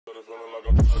the feeling like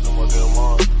I'm trapped in my damn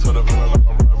mind. Tell the feeling like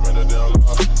I'm rapping a damn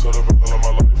lie. Tell the feeling like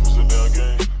my life is a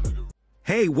damn game.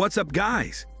 Hey, what's up,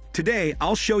 guys? Today,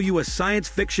 I'll show you a science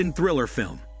fiction thriller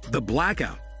film, The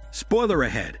Blackout. Spoiler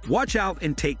ahead, watch out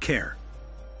and take care.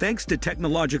 Thanks to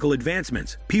technological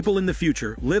advancements, people in the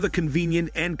future live a convenient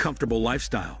and comfortable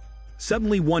lifestyle.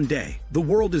 Suddenly one day, the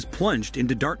world is plunged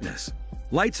into darkness.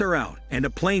 Lights are out, and a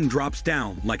plane drops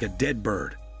down like a dead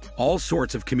bird. All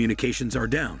sorts of communications are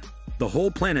down. The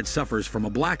whole planet suffers from a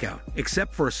blackout,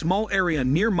 except for a small area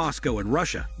near Moscow in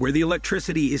Russia, where the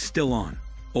electricity is still on.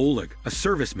 Oleg, a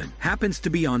serviceman, happens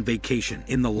to be on vacation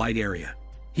in the light area.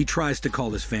 He tries to call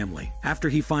his family after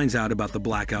he finds out about the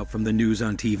blackout from the news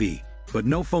on TV, but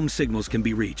no phone signals can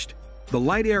be reached. The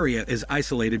light area is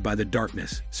isolated by the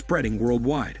darkness, spreading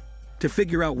worldwide. To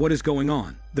figure out what is going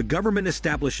on, the government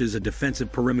establishes a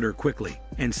defensive perimeter quickly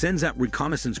and sends out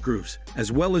reconnaissance groups,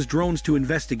 as well as drones to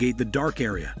investigate the dark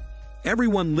area.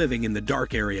 Everyone living in the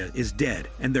dark area is dead,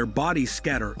 and their bodies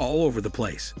scatter all over the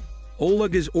place.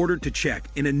 Oleg is ordered to check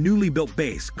in a newly built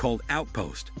base called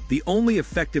Outpost, the only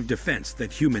effective defense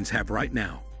that humans have right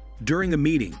now. During a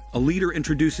meeting, a leader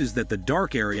introduces that the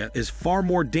dark area is far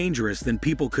more dangerous than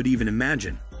people could even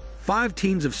imagine. 5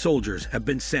 teams of soldiers have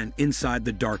been sent inside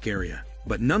the dark area,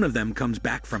 but none of them comes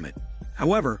back from it.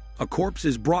 However, a corpse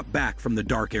is brought back from the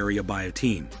dark area by a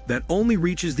team that only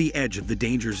reaches the edge of the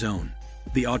danger zone.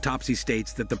 The autopsy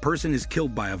states that the person is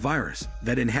killed by a virus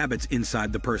that inhabits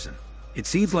inside the person. It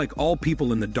seems like all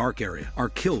people in the dark area are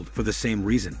killed for the same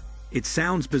reason. It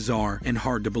sounds bizarre and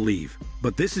hard to believe,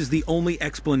 but this is the only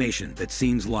explanation that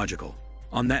seems logical.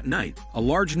 On that night, a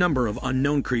large number of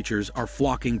unknown creatures are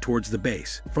flocking towards the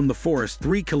base from the forest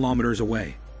 3 kilometers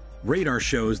away. Radar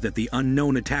shows that the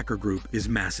unknown attacker group is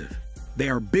massive. They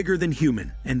are bigger than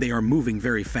human, and they are moving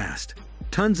very fast.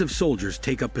 Tons of soldiers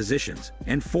take up positions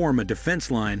and form a defense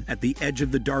line at the edge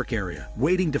of the dark area,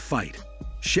 waiting to fight.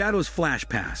 Shadows flash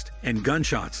past, and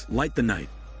gunshots light the night.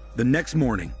 The next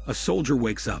morning, a soldier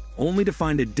wakes up, only to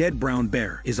find a dead brown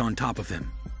bear is on top of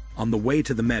him. On the way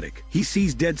to the medic, he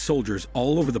sees dead soldiers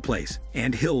all over the place,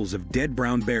 and hills of dead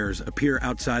brown bears appear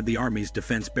outside the army's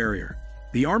defense barrier.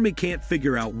 The army can't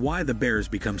figure out why the bears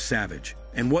become savage,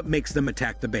 and what makes them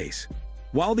attack the base.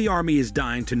 While the army is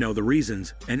dying to know the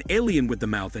reasons, an alien with the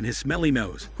mouth and his smelly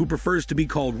nose, who prefers to be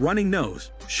called Running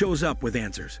Nose, shows up with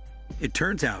answers. It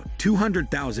turns out,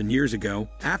 200,000 years ago,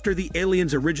 after the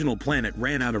aliens' original planet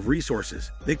ran out of resources,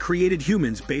 they created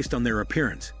humans based on their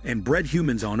appearance and bred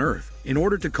humans on Earth in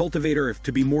order to cultivate Earth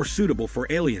to be more suitable for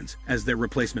aliens as their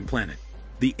replacement planet.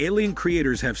 The alien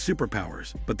creators have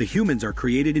superpowers, but the humans are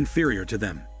created inferior to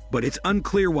them. But it's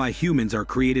unclear why humans are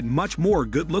created much more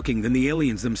good-looking than the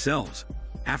aliens themselves.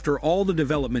 After all the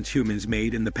developments humans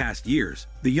made in the past years,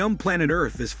 the young planet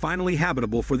Earth is finally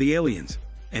habitable for the aliens.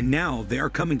 And now they are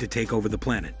coming to take over the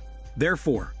planet.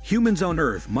 Therefore, humans on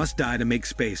Earth must die to make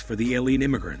space for the alien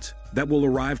immigrants that will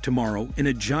arrive tomorrow in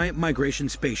a giant migration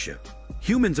spaceship.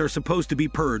 Humans are supposed to be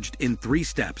purged in 3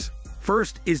 steps.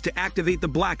 First is to activate the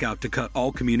blackout to cut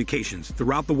all communications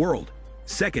throughout the world.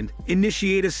 Second,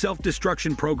 initiate a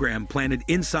self-destruction program planted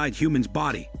inside humans'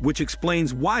 body, which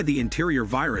explains why the interior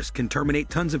virus can terminate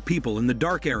tons of people in the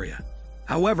dark area.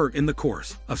 However, in the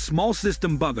course, a small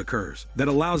system bug occurs that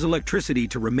allows electricity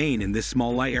to remain in this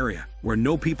small light area, where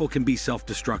no people can be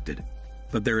self-destructed.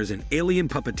 But there is an alien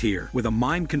puppeteer with a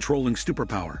mind-controlling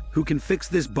superpower who can fix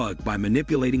this bug by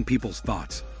manipulating people's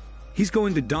thoughts. He's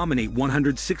going to dominate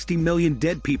 160 million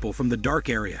dead people from the dark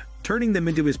area, turning them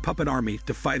into his puppet army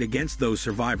to fight against those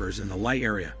survivors in the light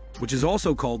area, which is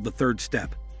also called the 3rd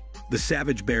step. The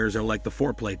savage bears are like the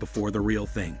foreplay before the real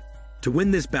thing. To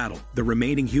win this battle, the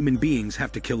remaining human beings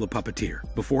have to kill the puppeteer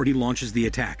before he launches the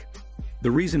attack. The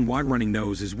reason why Running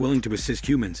Nose is willing to assist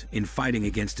humans in fighting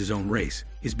against his own race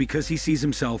is because he sees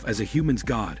himself as a human's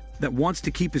god that wants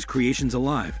to keep his creations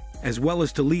alive, as well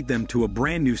as to lead them to a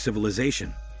brand new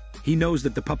civilization. He knows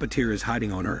that the puppeteer is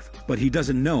hiding on Earth, but he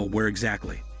doesn't know where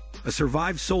exactly. A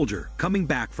survived soldier coming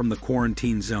back from the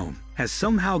quarantine zone has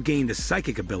somehow gained a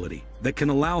psychic ability that can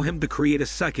allow him to create a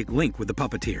psychic link with the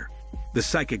puppeteer. The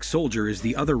psychic soldier is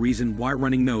the other reason why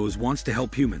Running Nose wants to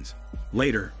help humans.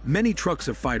 Later, many trucks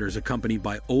of fighters accompanied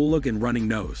by Oleg and Running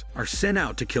Nose are sent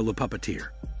out to kill the puppeteer.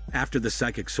 After the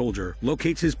psychic soldier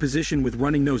locates his position with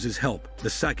Running Nose's help, the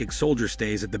psychic soldier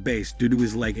stays at the base due to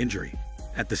his leg injury.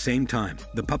 At the same time,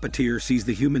 the puppeteer sees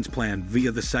the humans' plan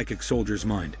via the psychic soldier's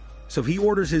mind, so he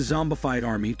orders his zombified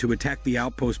army to attack the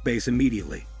outpost base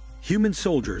immediately. Human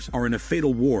soldiers are in a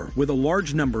fatal war with a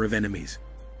large number of enemies.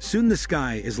 Soon the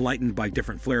sky is lightened by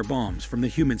different flare bombs from the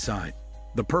human side.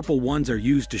 The purple ones are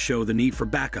used to show the need for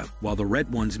backup, while the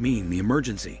red ones mean the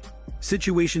emergency.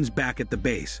 Situations back at the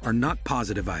base are not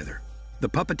positive either. The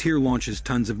puppeteer launches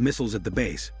tons of missiles at the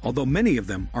base, although many of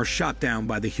them are shot down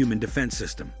by the human defense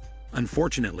system.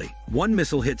 Unfortunately, one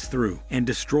missile hits through and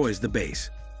destroys the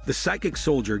base. The psychic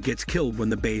soldier gets killed when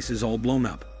the base is all blown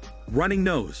up. Running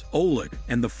Nose, Oleg,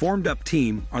 and the formed-up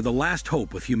team are the last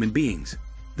hope of human beings.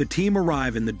 The team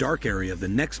arrive in the dark area the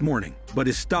next morning, but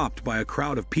is stopped by a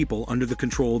crowd of people under the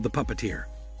control of the puppeteer.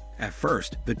 At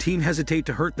first, the team hesitate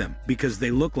to hurt them because they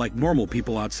look like normal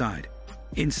people outside.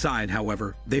 Inside,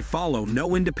 however, they follow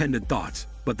no independent thoughts,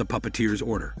 but the puppeteer's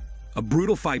order. A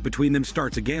brutal fight between them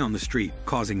starts again on the street,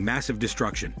 causing massive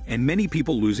destruction and many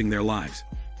people losing their lives.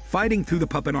 Fighting through the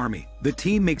puppet army, the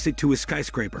team makes it to a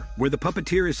skyscraper where the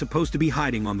puppeteer is supposed to be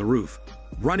hiding on the roof.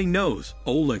 Running Nose,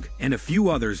 Oleg, and a few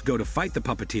others go to fight the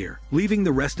puppeteer, leaving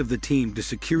the rest of the team to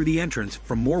secure the entrance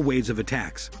from more waves of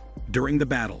attacks. During the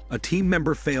battle, a team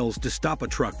member fails to stop a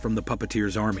truck from the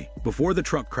puppeteer's army before the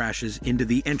truck crashes into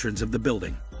the entrance of the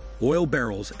building. Oil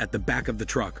barrels at the back of the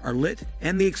truck are lit,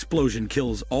 and the explosion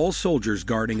kills all soldiers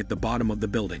guarding at the bottom of the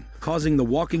building, causing the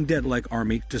Walking Dead-like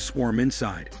army to swarm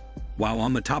inside. While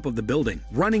on the top of the building,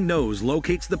 Running Nose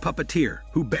locates the puppeteer,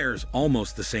 who bears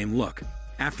almost the same look.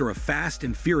 After a fast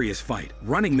and furious fight,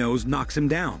 Running Nose knocks him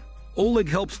down. Oleg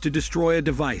helps to destroy a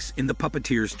device in the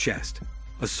puppeteer's chest.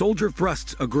 A soldier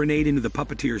thrusts a grenade into the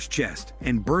puppeteer's chest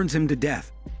and burns him to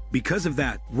death. Because of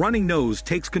that, Running Nose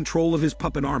takes control of his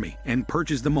puppet army and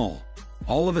purges them all.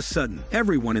 All of a sudden,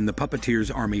 everyone in the puppeteer's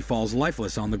army falls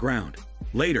lifeless on the ground.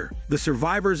 Later, the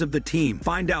survivors of the team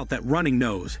find out that Running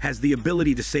Nose has the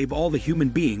ability to save all the human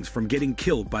beings from getting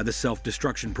killed by the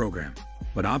self-destruction program.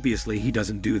 But obviously he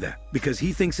doesn't do that, because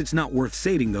he thinks it's not worth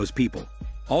saving those people.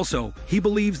 Also, he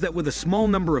believes that with a small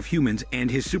number of humans and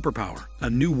his superpower, a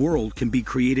new world can be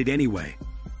created anyway.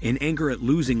 In anger at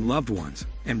losing loved ones,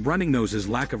 and Running Nose's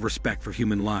lack of respect for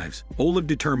human lives, Oleg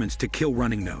determines to kill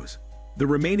Running Nose. The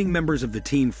remaining members of the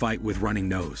team fight with Running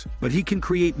Nose, but he can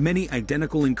create many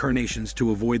identical incarnations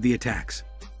to avoid the attacks.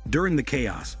 During the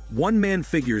chaos, one man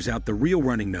figures out the real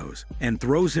Running Nose and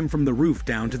throws him from the roof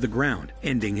down to the ground,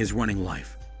 ending his running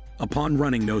life. Upon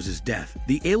Running Nose's death,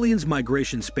 the alien's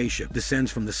migration spaceship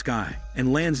descends from the sky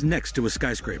and lands next to a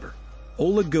skyscraper.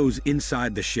 Oleg goes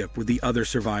inside the ship with the other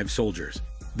survived soldiers.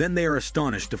 Then they are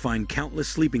astonished to find countless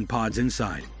sleeping pods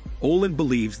inside. Oleg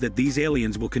believes that these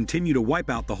aliens will continue to wipe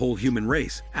out the whole human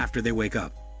race after they wake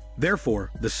up.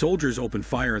 Therefore, the soldiers open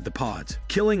fire at the pods,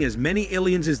 killing as many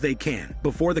aliens as they can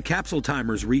before the capsule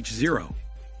timers reach 0.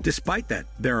 Despite that,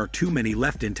 there are too many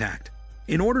left intact.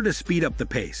 In order to speed up the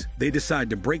pace, they decide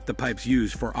to break the pipes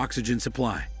used for oxygen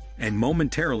supply. And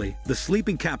momentarily, the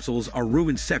sleeping capsules are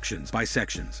ruined sections by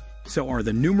sections. So are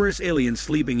the numerous aliens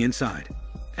sleeping inside.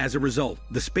 As a result,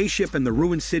 the spaceship and the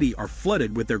ruined city are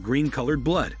flooded with their green-colored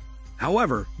blood.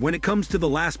 However, when it comes to the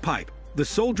last pipe, the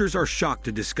soldiers are shocked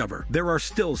to discover there are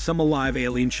still some alive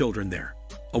alien children there.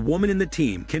 A woman in the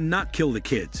team cannot kill the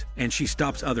kids, and she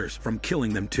stops others from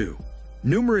killing them too.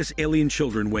 Numerous alien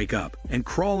children wake up and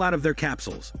crawl out of their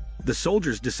capsules. The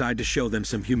soldiers decide to show them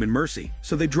some human mercy,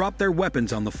 so they drop their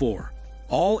weapons on the floor.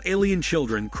 All alien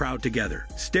children crowd together,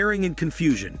 staring in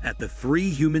confusion at the 3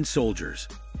 human soldiers.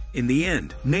 In the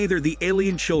end, neither the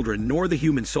alien children nor the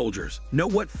human soldiers know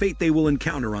what fate they will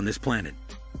encounter on this planet.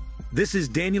 This is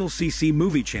Daniel CC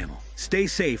Movie Channel. Stay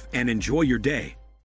safe and enjoy your day.